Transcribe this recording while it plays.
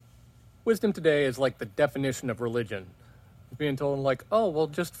wisdom today is like the definition of religion. Being told like, oh, well,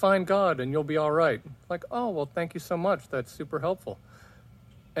 just find God and you'll be all right. Like, oh, well, thank you so much. That's super helpful.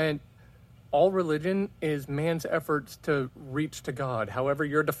 And all religion is man's efforts to reach to God. However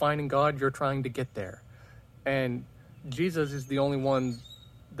you're defining God, you're trying to get there. And Jesus is the only one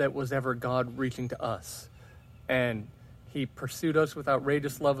that was ever God reaching to us. And he pursued us with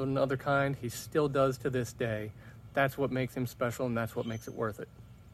outrageous love of another kind. He still does to this day. That's what makes him special, and that's what makes it worth it.